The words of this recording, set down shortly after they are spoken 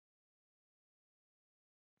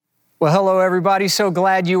Well, hello, everybody. So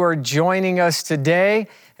glad you are joining us today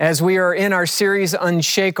as we are in our series,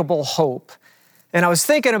 Unshakable Hope. And I was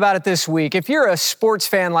thinking about it this week. If you're a sports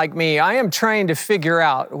fan like me, I am trying to figure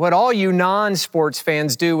out what all you non-sports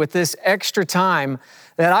fans do with this extra time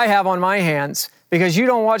that I have on my hands because you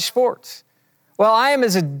don't watch sports. Well, I am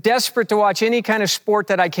as desperate to watch any kind of sport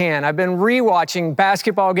that I can. I've been rewatching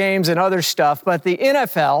basketball games and other stuff, but the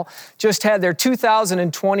NFL just had their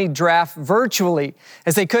 2020 draft virtually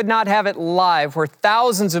as they could not have it live, where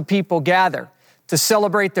thousands of people gather to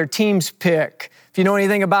celebrate their team's pick. If you know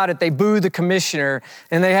anything about it, they boo the commissioner,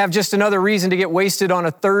 and they have just another reason to get wasted on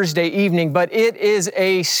a Thursday evening, but it is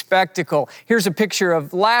a spectacle. Here's a picture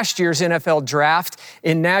of last year's NFL draft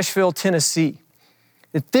in Nashville, Tennessee.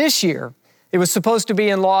 This year, it was supposed to be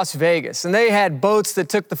in Las Vegas, and they had boats that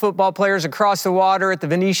took the football players across the water at the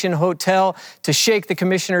Venetian Hotel to shake the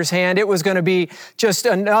commissioner's hand. It was going to be just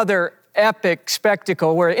another epic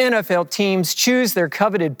spectacle where NFL teams choose their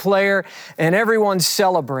coveted player and everyone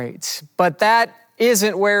celebrates. But that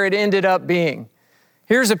isn't where it ended up being.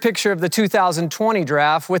 Here's a picture of the 2020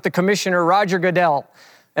 draft with the commissioner, Roger Goodell,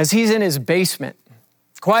 as he's in his basement.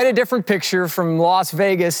 Quite a different picture from Las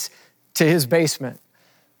Vegas to his basement.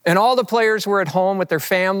 And all the players were at home with their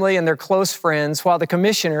family and their close friends while the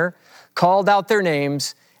commissioner called out their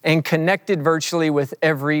names and connected virtually with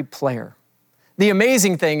every player. The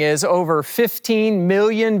amazing thing is over 15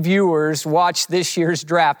 million viewers watched this year's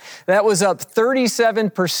draft. That was up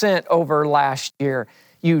 37% over last year.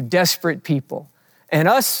 You desperate people. And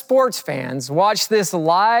us sports fans watched this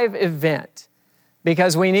live event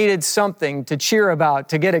because we needed something to cheer about,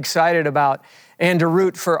 to get excited about, and to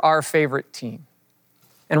root for our favorite team.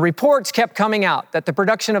 And reports kept coming out that the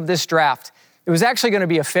production of this draft, it was actually going to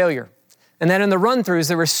be a failure. And then in the run-throughs,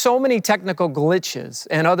 there were so many technical glitches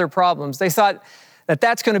and other problems. They thought that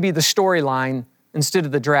that's going to be the storyline instead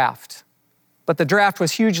of the draft. But the draft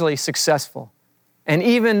was hugely successful. And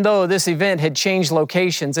even though this event had changed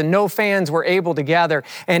locations and no fans were able to gather,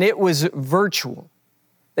 and it was virtual,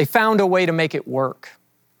 they found a way to make it work.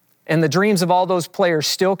 And the dreams of all those players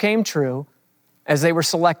still came true as they were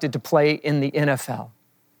selected to play in the NFL.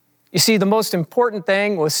 You see, the most important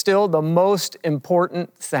thing was still the most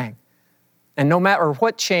important thing. And no matter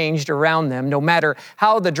what changed around them, no matter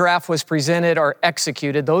how the draft was presented or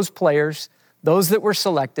executed, those players, those that were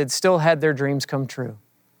selected, still had their dreams come true.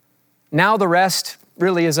 Now the rest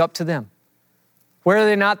really is up to them.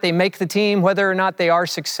 Whether or not they make the team, whether or not they are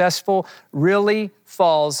successful, really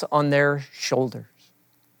falls on their shoulders.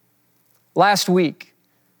 Last week,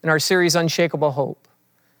 in our series, Unshakable Hope,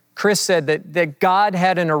 Chris said that God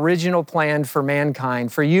had an original plan for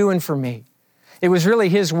mankind, for you and for me. It was really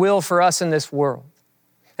His will for us in this world.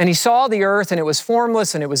 And He saw the earth and it was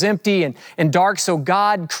formless and it was empty and dark, so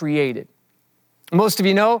God created. Most of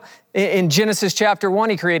you know, in Genesis chapter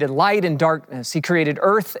 1, He created light and darkness. He created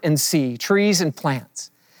earth and sea, trees and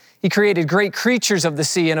plants. He created great creatures of the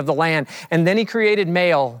sea and of the land. And then He created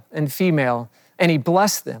male and female, and He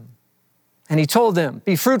blessed them. And He told them,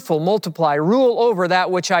 be fruitful, multiply, rule over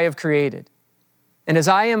that which I have created. And as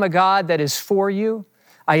I am a God that is for you,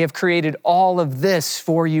 I have created all of this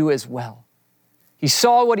for you as well. He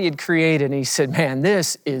saw what He had created and He said, man,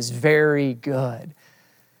 this is very good.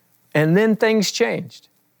 And then things changed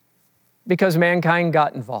because mankind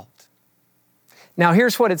got involved. Now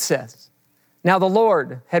here's what it says. Now the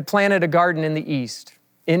Lord had planted a garden in the east,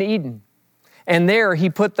 in Eden, and there He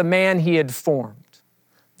put the man He had formed.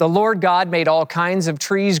 The Lord God made all kinds of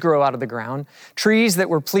trees grow out of the ground, trees that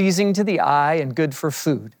were pleasing to the eye and good for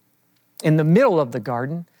food. In the middle of the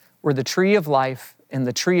garden were the tree of life and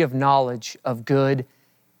the tree of knowledge of good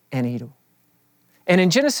and evil. And in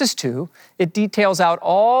Genesis 2, it details out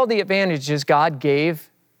all the advantages God gave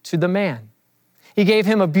to the man. He gave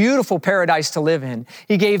him a beautiful paradise to live in.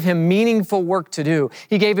 He gave him meaningful work to do.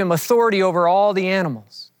 He gave him authority over all the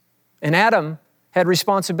animals. And Adam had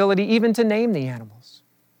responsibility even to name the animals.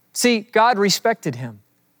 See, God respected him,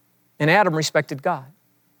 and Adam respected God.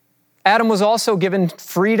 Adam was also given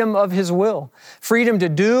freedom of his will, freedom to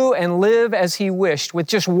do and live as he wished, with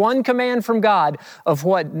just one command from God of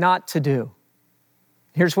what not to do.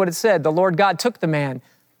 Here's what it said. The Lord God took the man.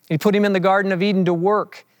 He put him in the Garden of Eden to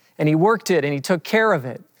work, and he worked it, and he took care of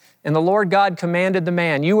it. And the Lord God commanded the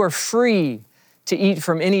man, you are free to eat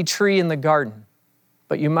from any tree in the garden,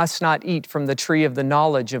 but you must not eat from the tree of the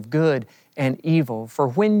knowledge of good and evil, for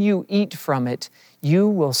when you eat from it, you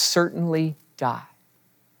will certainly die.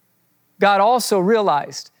 God also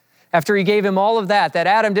realized, after He gave him all of that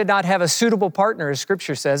Adam did not have a suitable partner, as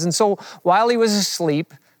Scripture says. And so while he was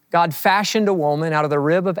asleep, God fashioned a woman out of the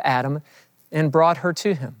rib of Adam and brought her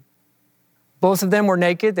to him. Both of them were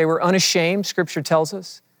naked. They were unashamed, Scripture tells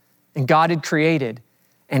us. And God had created,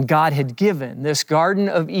 and God had given this Garden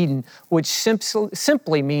of Eden, which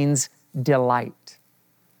simply means delight.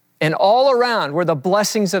 And all around were the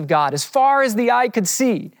blessings of God, as far as the eye could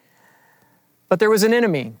see. But there was an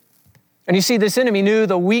enemy. And you see, this enemy knew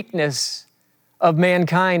the weakness of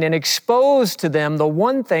mankind and exposed to them the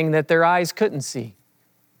one thing that their eyes couldn't see,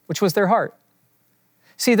 which was their heart.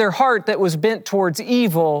 See, their heart that was bent towards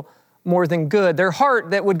evil more than good, their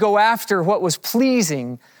heart that would go after what was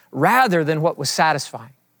pleasing rather than what was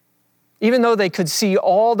satisfying. Even though they could see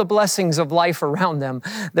all the blessings of life around them,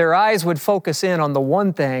 their eyes would focus in on the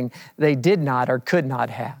one thing they did not or could not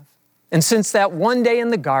have. And since that one day in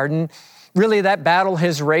the garden, really that battle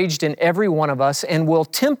has raged in every one of us and will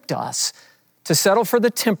tempt us to settle for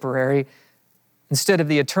the temporary instead of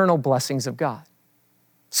the eternal blessings of God.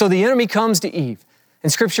 So the enemy comes to Eve,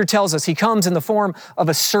 and Scripture tells us he comes in the form of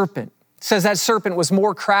a serpent. It says that serpent was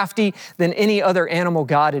more crafty than any other animal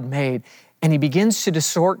God had made. And he begins to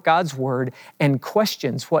distort God's word and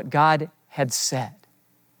questions what God had said.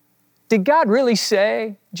 Did God really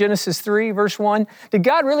say, Genesis 3, verse 1, did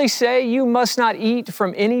God really say you must not eat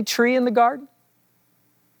from any tree in the garden?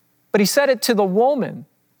 But he said it to the woman,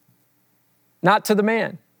 not to the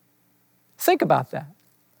man. Think about that.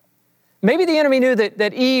 Maybe the enemy knew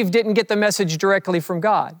that Eve didn't get the message directly from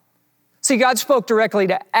God. See, God spoke directly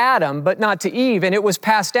to Adam, but not to Eve, and it was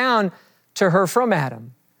passed down to her from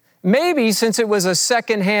Adam. Maybe since it was a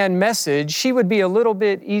secondhand message, she would be a little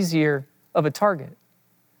bit easier of a target.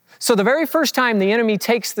 So the very first time the enemy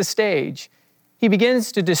takes the stage, he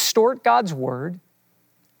begins to distort God's word,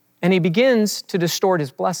 and he begins to distort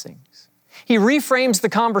his blessings. He reframes the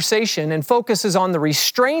conversation and focuses on the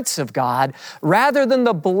restraints of God rather than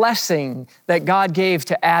the blessing that God gave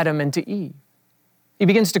to Adam and to Eve. He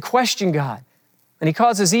begins to question God, and he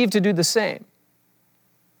causes Eve to do the same.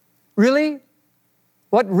 Really?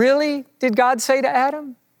 What really did God say to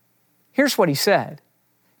Adam? Here's what he said.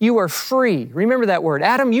 You are free. Remember that word.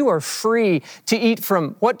 Adam, you are free to eat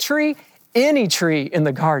from what tree? Any tree in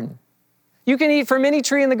the garden. You can eat from any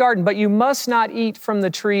tree in the garden, but you must not eat from the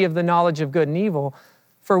tree of the knowledge of good and evil,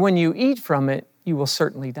 for when you eat from it, you will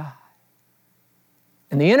certainly die.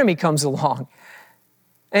 And the enemy comes along,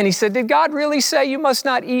 and he said, did God really say you must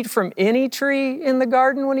not eat from any tree in the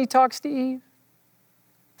garden when he talks to Eve?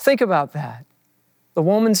 Think about that. The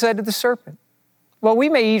woman said to the serpent, well, we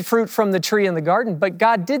may eat fruit from the tree in the garden, but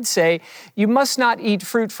God did say, you must not eat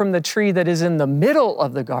fruit from the tree that is in the middle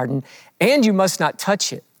of the garden, and you must not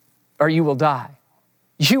touch it, or you will die.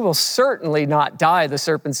 You will certainly not die, the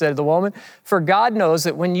serpent said to the woman, for God knows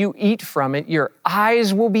that when you eat from it, your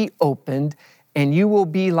eyes will be opened, and you will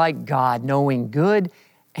be like God, knowing good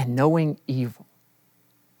and knowing evil.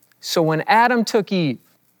 So when Adam took Eve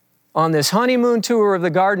on this honeymoon tour of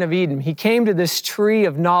the Garden of Eden, he came to this tree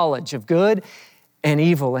of knowledge of good and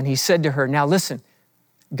evil, and he said to her, now listen,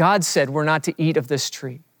 God said we're not to eat of this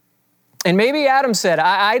tree. And maybe Adam said,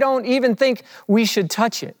 I don't even think we should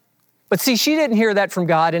touch it. But see, she didn't hear that from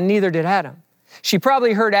God, and neither did Adam. She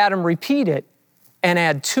probably heard Adam repeat it and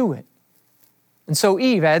add to it. And so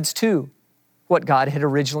Eve adds to what God had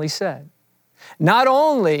originally said. Not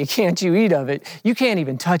only can't you eat of it, you can't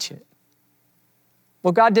even touch it.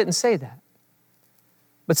 Well, God didn't say that.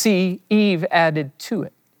 But see, Eve added to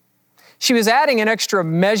it. She was adding an extra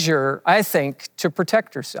measure, I think, to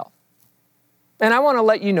protect herself. And I want to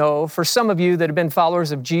let you know, for some of you that have been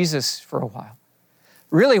followers of Jesus for a while,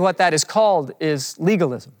 really what that is called is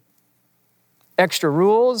legalism. Extra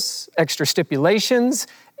rules, extra stipulations,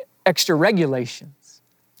 extra regulations.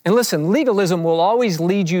 And listen, legalism will always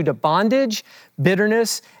lead you to bondage,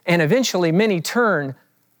 bitterness, and eventually many turn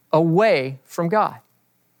away from God.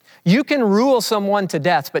 You can rule someone to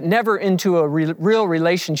death, but never into a real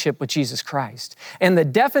relationship with Jesus Christ. And the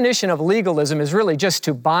definition of legalism is really just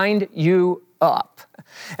to bind you up.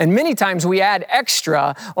 And many times we add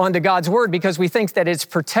extra onto God's word because we think that it's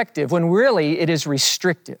protective, when really it is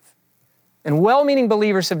restrictive. And well-meaning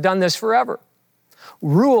believers have done this forever.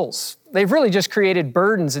 Rules, they've really just created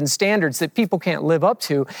burdens and standards that people can't live up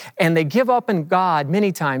to, and they give up on God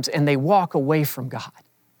many times and they walk away from God.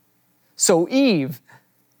 So Eve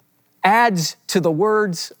adds to the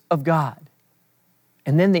words of God.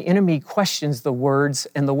 And then the enemy questions the words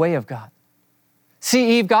and the way of God.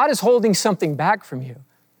 See, Eve, God is holding something back from you.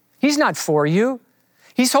 He's not for you.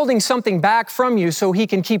 He's holding something back from you so he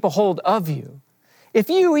can keep a hold of you. If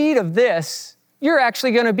you eat of this, you're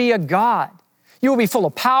actually going to be a God. You will be full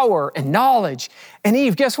of power and knowledge. And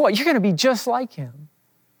Eve, guess what? You're going to be just like him.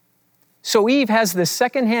 So Eve has this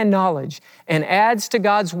secondhand knowledge and adds to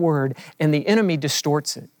God's word, and the enemy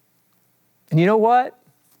distorts it. And you know what?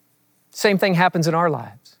 Same thing happens in our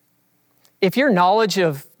lives. If your knowledge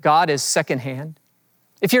of God is secondhand,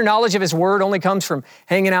 if your knowledge of His Word only comes from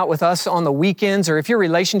hanging out with us on the weekends, or if your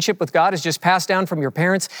relationship with God is just passed down from your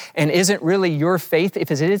parents and isn't really your faith,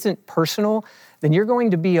 if it isn't personal, then you're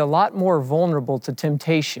going to be a lot more vulnerable to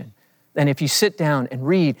temptation than if you sit down and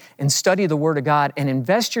read and study the Word of God and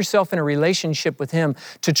invest yourself in a relationship with Him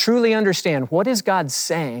to truly understand what is God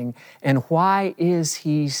saying and why is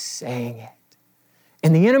He saying it.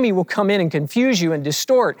 And the enemy will come in and confuse you and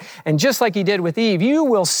distort. And just like he did with Eve, you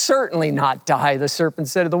will certainly not die, the serpent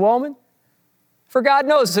said to the woman. For God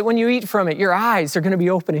knows that when you eat from it, your eyes are going to be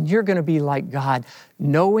open and you're going to be like God,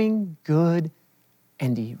 knowing good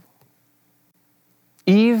and evil.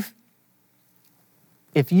 Eve,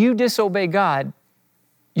 if you disobey God,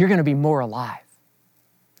 you're going to be more alive.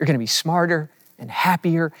 You're going to be smarter and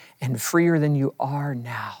happier and freer than you are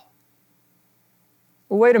now.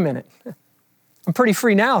 Well, wait a minute. I'm pretty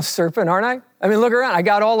free now, serpent, aren't I? I mean, look around. I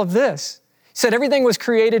got all of this. He said everything was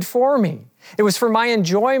created for me. It was for my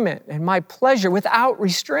enjoyment and my pleasure without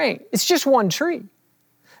restraint. It's just one tree,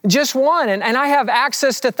 just one. And I have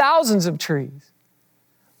access to thousands of trees.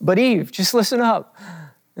 But Eve, just listen up.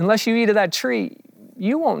 Unless you eat of that tree,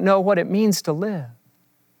 you won't know what it means to live.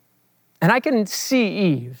 And I can see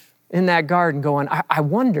Eve in that garden going, I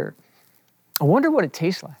wonder what it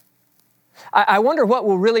tastes like. I wonder what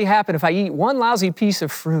will really happen if I eat one lousy piece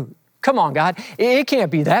of fruit. Come on, God, it can't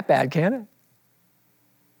be that bad, can it?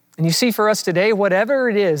 And you see, for us today, whatever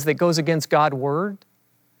it is that goes against God's word,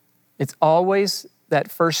 it's always that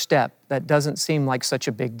first step that doesn't seem like such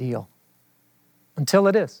a big deal until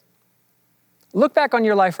it is. Look back on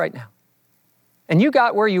your life right now. And you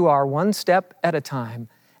got where you are one step at a time,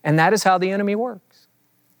 and that is how the enemy works.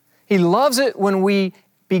 He loves it when we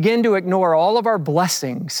begin to ignore all of our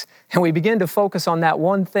blessings and we begin to focus on that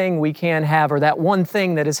one thing we can have or that one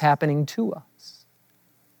thing that is happening to us.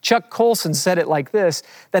 Chuck Colson said it like this,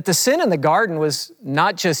 that the sin in the garden was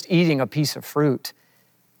not just eating a piece of fruit,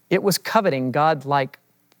 it was coveting God-like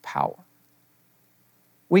power.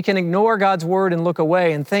 We can ignore God's word and look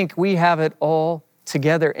away and think we have it all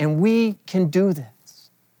together, and we can do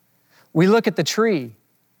this. We look at the tree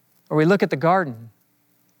or we look at the garden.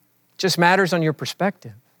 It just matters on your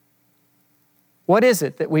perspective. What is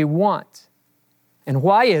it that we want? And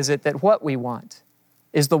why is it that what we want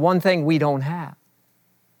is the one thing we don't have?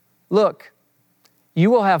 Look,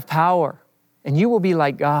 you will have power and you will be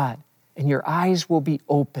like God and your eyes will be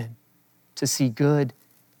open to see good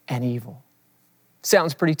and evil.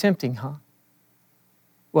 Sounds pretty tempting, huh?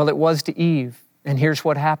 Well, it was to Eve, and here's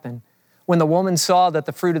what happened. When the woman saw that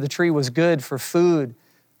the fruit of the tree was good for food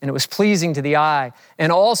and it was pleasing to the eye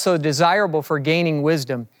and also desirable for gaining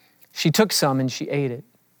wisdom, she took some and she ate it.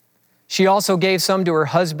 She also gave some to her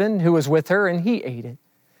husband who was with her, and he ate it.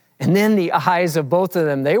 And then the eyes of both of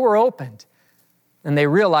them, they were opened, and they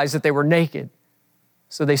realized that they were naked.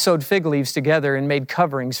 So they sewed fig leaves together and made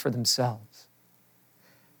coverings for themselves.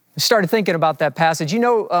 I started thinking about that passage. You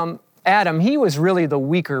know, Adam, he was really the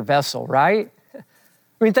weaker vessel, right?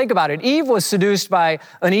 I mean, think about it. Eve was seduced by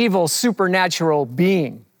an evil supernatural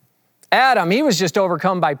being. Adam, he was just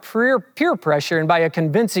overcome by peer pressure and by a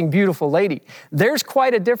convincing, beautiful lady. There's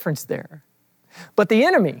quite a difference there. But the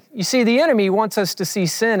enemy, you see, the enemy wants us to see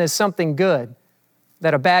sin as something good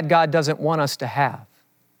that a bad God doesn't want us to have.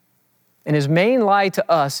 And his main lie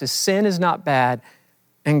to us is sin is not bad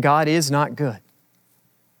and God is not good.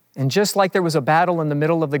 And just like there was a battle in the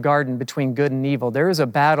middle of the garden between good and evil, there is a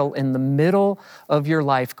battle in the middle of your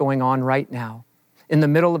life going on right now, in the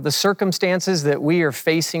middle of the circumstances that we are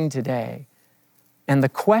facing today. And the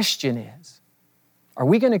question is, are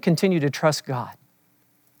we going to continue to trust God?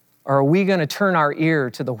 Or are we going to turn our ear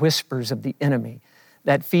to the whispers of the enemy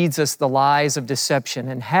that feeds us the lies of deception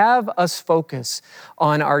and have us focus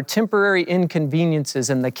on our temporary inconveniences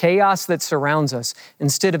and the chaos that surrounds us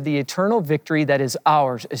instead of the eternal victory that is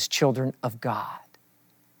ours as children of God?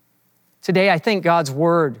 Today, I think God's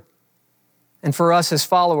word, and for us as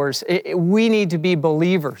followers, we need to be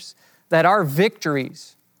believers that our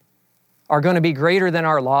victories are going to be greater than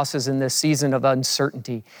our losses in this season of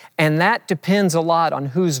uncertainty. And that depends a lot on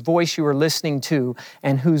whose voice you are listening to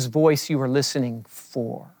and whose voice you are listening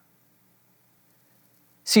for.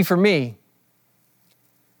 See, for me,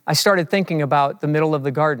 I started thinking about the middle of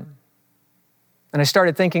the garden. And I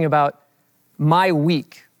started thinking about my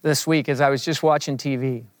week this week as I was just watching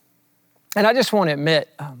TV. And I just want to admit,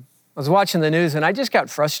 I was watching the news and I just got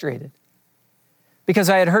frustrated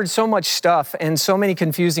because I had heard so much stuff and so many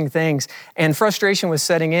confusing things, and frustration was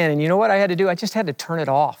setting in. And you know what I had to do? I just had to turn it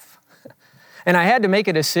off. And I had to make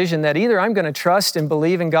a decision that either I'm going to trust and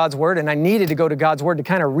believe in God's word, and I needed to go to God's word to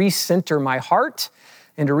kind of recenter my heart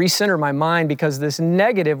and to recenter my mind, because this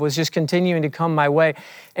negative was just continuing to come my way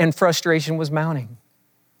and frustration was mounting.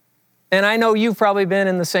 And I know you've probably been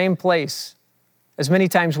in the same place. As many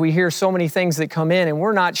times we hear so many things that come in and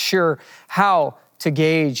we're not sure how to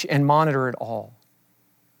gauge and monitor it all.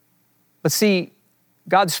 But see,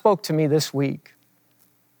 God spoke to me this week,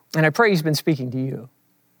 and I pray He's been speaking to you.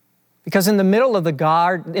 Because in the middle of the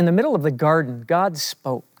garden, God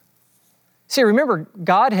spoke. See, remember,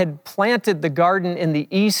 God had planted the garden in the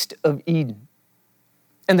east of Eden.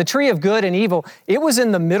 And the tree of good and evil, it was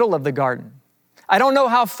in the middle of the garden. I don't know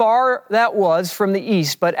how far that was from the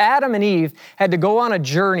east, but Adam and Eve had to go on a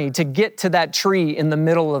journey to get to that tree in the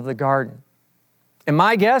middle of the garden. And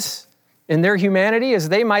my guess in their humanity is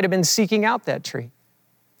they might have been seeking out that tree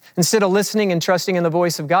instead of listening and trusting in the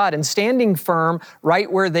voice of God and standing firm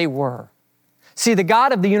right where they were. See, the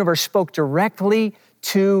God of the universe spoke directly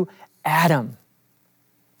to Adam,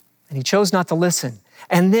 and he chose not to listen.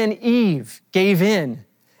 And then Eve gave in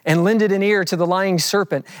and lended an ear to the lying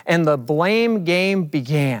serpent, and the blame game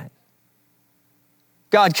began.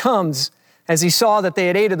 God comes as he saw that they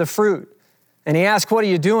had ate of the fruit, and he asked, "What are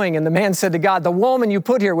you doing?" And the man said to God, "The woman you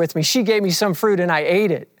put here with me, she gave me some fruit and I ate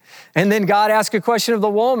it." And then God asked a question of the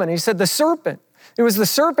woman. He said, "The serpent. It was the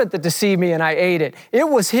serpent that deceived me and I ate it. It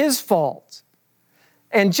was his fault."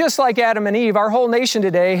 And just like Adam and Eve, our whole nation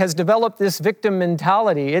today has developed this victim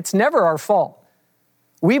mentality. It's never our fault.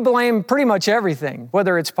 We blame pretty much everything,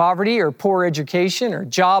 whether it's poverty or poor education or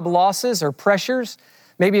job losses or pressures.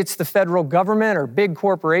 Maybe it's the federal government or big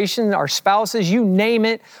corporations, our spouses, you name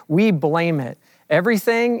it, we blame it.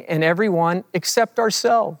 Everything and everyone except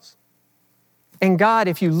ourselves. And God,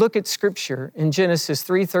 if you look at Scripture in Genesis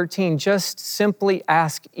 3:13, just simply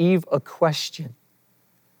ask Eve a question.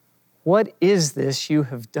 What is this you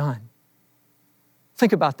have done?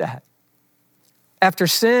 Think about that. After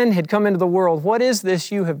sin had come into the world, what is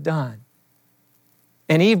this you have done?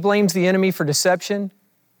 And Eve blames the enemy for deception,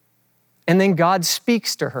 and then God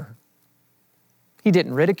speaks to her. He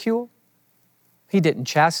didn't ridicule. He didn't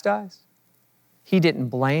chastise. He didn't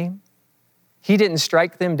blame. He didn't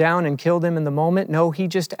strike them down and kill them in the moment. No, he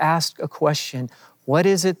just asked a question. What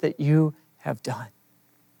is it that you have done?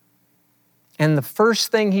 And the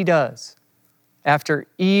first thing he does after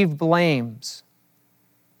Eve blames,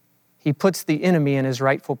 he puts the enemy in his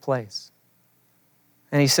rightful place.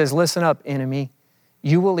 And he says, "Listen up, enemy.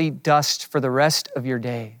 You will eat dust for the rest of your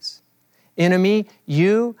days. Enemy,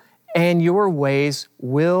 you and your ways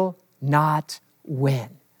will not win."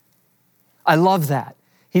 I love that.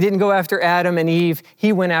 He didn't go after Adam and Eve.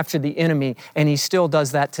 He went after the enemy, and he still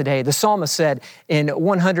does that today. The psalmist said in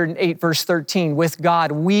 108 verse 13, "With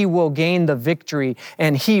God we will gain the victory,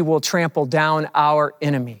 and he will trample down our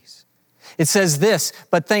enemies." It says this,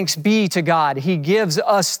 "But thanks be to God, he gives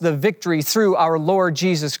us the victory through our Lord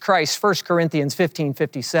Jesus Christ." 1 Corinthians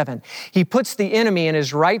 15:57. He puts the enemy in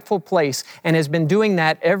his rightful place and has been doing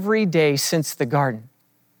that every day since the garden.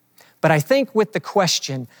 But I think with the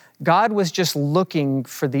question, God was just looking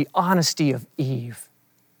for the honesty of Eve.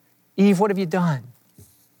 Eve, what have you done?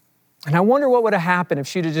 And I wonder what would have happened if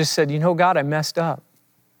she'd have just said, "You know, God, I messed up.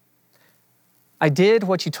 I did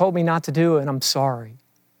what you told me not to do, and I'm sorry."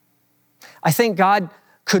 I think God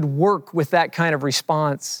could work with that kind of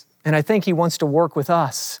response, and I think he wants to work with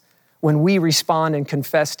us when we respond and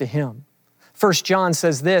confess to him. 1 John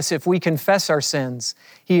says this, "If we confess our sins,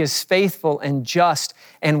 he is faithful and just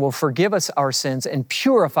and will forgive us our sins and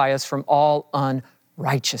purify us from all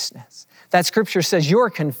unrighteousness." That scripture says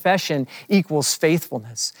your confession equals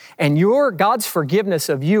faithfulness, and God's forgiveness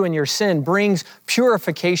of you and your sin brings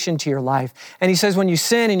purification to your life. And he says when you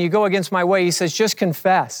sin and you go against my way, he says just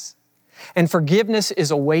confess. And forgiveness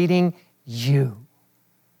is awaiting you.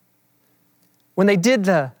 When they did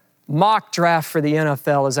the mock draft for the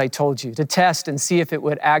NFL, as I told you, to test and see if it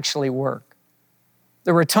would actually work,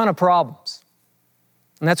 there were a ton of problems.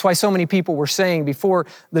 And that's why so many people were saying before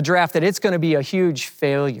the draft that it's going to be a huge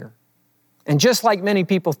failure. And just like many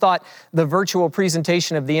people thought the virtual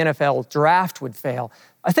presentation of the NFL draft would fail,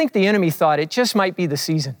 I think the enemy thought it just might be the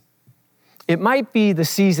season. It might be the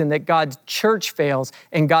season that God's church fails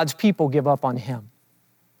and God's people give up on him.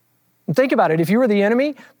 And think about it. If you were the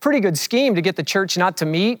enemy, pretty good scheme to get the church not to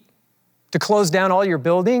meet, to close down all your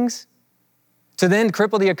buildings, to then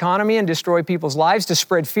cripple the economy and destroy people's lives, to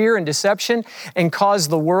spread fear and deception and cause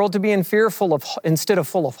the world to be in fear instead of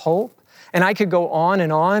full of hope. And I could go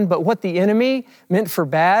on, but what the enemy meant for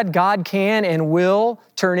bad, God can and will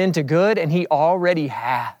turn into good, and he already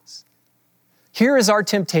has. Here is our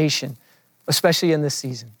temptation, especially in this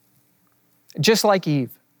season. just like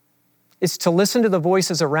Eve. It's to listen to the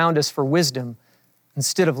voices around us for wisdom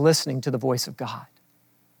instead of listening to the voice of God.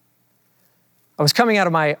 I was coming out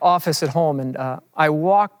of my office at home and I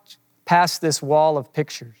walked past this wall of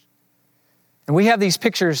pictures. And we have these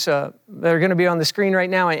pictures that are going to be on the screen right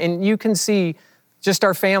now, and you can see just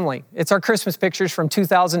our family. It's our Christmas pictures from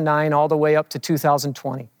 2009 all the way up to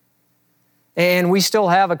 2020. And we still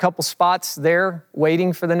have a couple spots there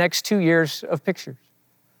waiting for the next 2 years of pictures.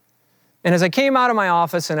 And as I came out of my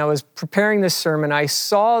office and I was preparing this sermon, I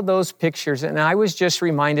saw those pictures and I was just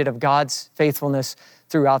reminded of God's faithfulness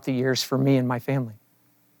throughout the years for me and my family.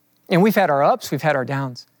 And we've had our ups, we've had our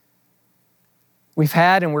downs. We've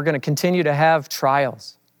had and we're going to continue to have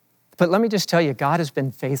trials. But let me just tell you, God has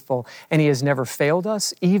been faithful and He has never failed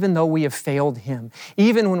us, even though we have failed Him.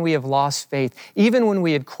 Even when we have lost faith, even when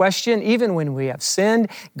we had questioned, even when we have sinned,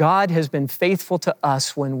 God has been faithful to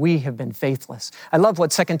us when we have been faithless. I love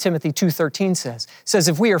what 2 Timothy 2:13 says. It says,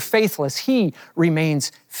 if we are faithless, He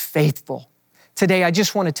remains faithful. Today, I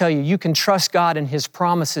just want to tell you, you can trust God and His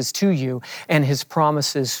promises to you and His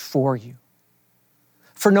promises for you.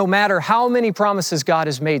 For no matter how many promises God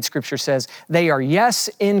has made, Scripture says, they are yes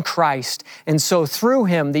in Christ. And so through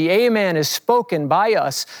Him, the amen is spoken by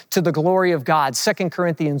us to the glory of God. 2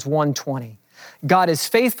 Corinthians 1:20. God is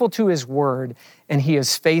faithful to His word, and He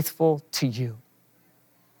is faithful to you.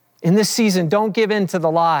 In this season, don't give in to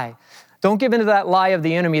the lie. Don't give in to that lie of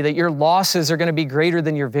the enemy that your losses are going to be greater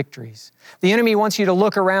than your victories. The enemy wants you to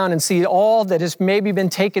look around and see all that has maybe been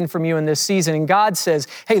taken from you in this season. And God says,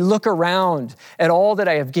 hey, look around at all that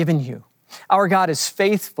I have given you. Our God is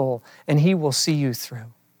faithful and He will see you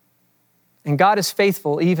through. And God is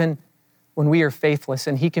faithful even when we are faithless,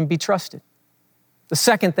 and He can be trusted. The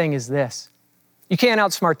second thing is this. You can't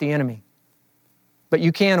outsmart the enemy, but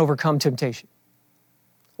you can overcome temptation.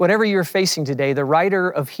 Whatever you're facing today, the writer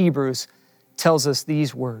of Hebrews tells us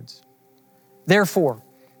these words. Therefore,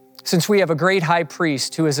 since we have a great high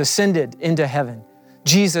priest who has ascended into heaven,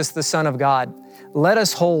 Jesus, the Son of God, let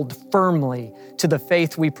us hold firmly to the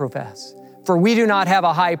faith we profess. For we do not have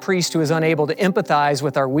a high priest who is unable to empathize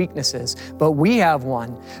with our weaknesses, but we have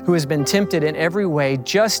one who has been tempted in every way,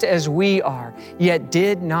 just as we are, yet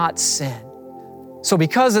did not sin. So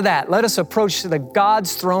because of that, let us approach the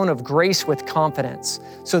God's throne of grace with confidence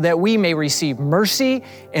so that we may receive mercy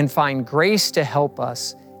and find grace to help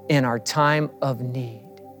us in our time of need.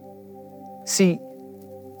 See,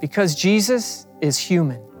 because Jesus is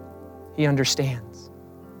human, He understands.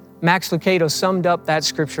 Max Lucado summed up that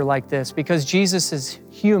scripture like this: because Jesus is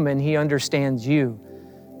human, He understands you.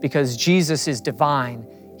 Because Jesus is divine,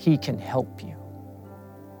 He can help you.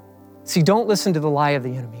 See, don't listen to the lie of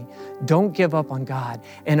the enemy. Don't give up on God,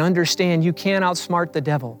 and understand you can't outsmart the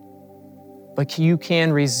devil, but you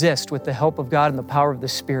can resist, with the help of God and the power of the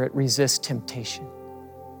Spirit, resist temptation.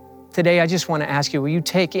 Today, I just want to ask you, will you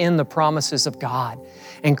take in the promises of God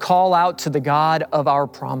and call out to the God of our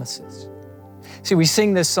promises? See, we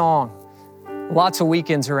sing this song lots of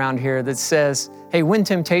weekends around here that says, hey, when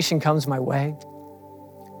temptation comes my way,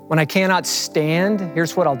 when I cannot stand,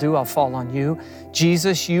 here's what I'll do, I'll fall on you.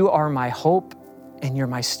 Jesus, you are my hope and you're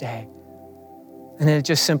my stay. And then it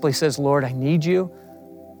just simply says, Lord, I need you.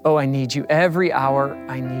 Oh, I need you. Every hour,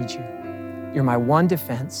 I need you. You're my one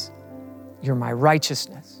defense. You're my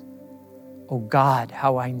righteousness. Oh God,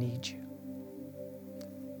 how I need you.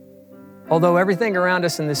 Although everything around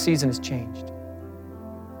us in this season has changed,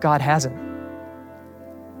 God hasn't.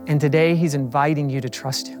 And today He's inviting you to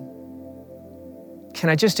trust Him. Can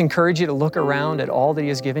I just encourage you to look around at all that He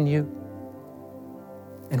has given you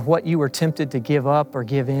and what you were tempted to give up or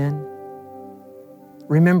give in?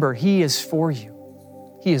 Remember, He is for you.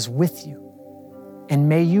 He is with you. And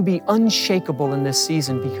may you be unshakable in this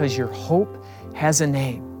season because your hope has a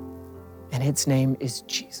name, and its name is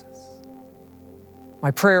Jesus.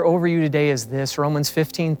 My prayer over you today is this, Romans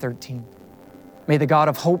 15:13. May the God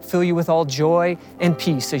of hope fill you with all joy and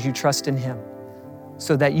peace as you trust in Him,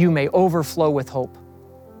 so that you may overflow with hope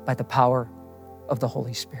by the power of the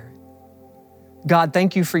Holy Spirit. God,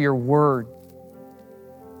 thank you for your word.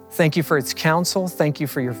 Thank you for its counsel. Thank you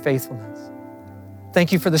for your faithfulness.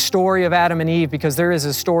 Thank you for the story of Adam and Eve, because there is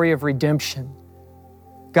a story of redemption.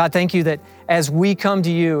 God, thank you that as we come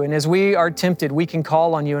to you and as we are tempted, we can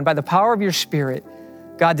call on you. And by the power of your Spirit,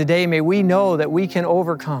 God, today may we know that we can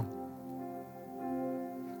overcome.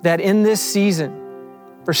 That in this season,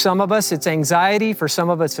 for some of us, it's anxiety. For some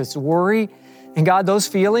of us, it's worry. And God, those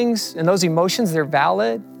feelings and those emotions, they're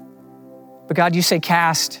valid. But God, you say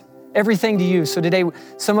cast everything to you. So today,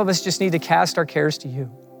 some of us just need to cast our cares to you.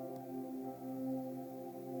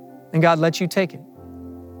 And God, let you take it.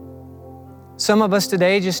 Some of us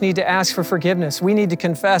today just need to ask for forgiveness. We need to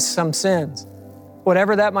confess some sins.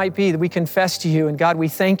 Whatever that might be, that we confess to you. And God, we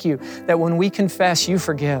thank you that when we confess, you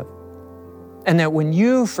forgive. And that when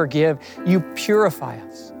you forgive, you purify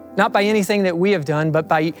us. Not by anything that we have done, but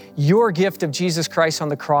by your gift of Jesus Christ on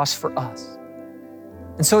the cross for us.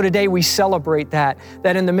 And so today we celebrate that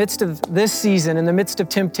in the midst of this season, in the midst of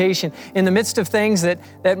temptation, in the midst of things that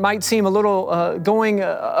might seem a little going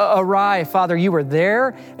awry, Father, you are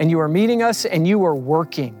there and you are meeting us and you are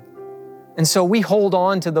working. And so we hold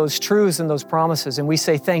on to those truths and those promises and we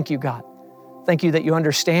say, thank you, God. Thank you that you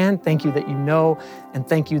understand. Thank you that you know. And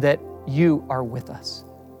thank you that you are with us.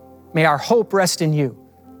 May our hope rest in you.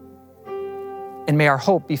 And may our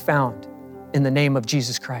hope be found in the name of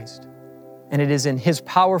Jesus Christ. And it is in his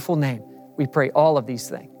powerful name we pray all of these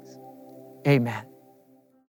things. Amen.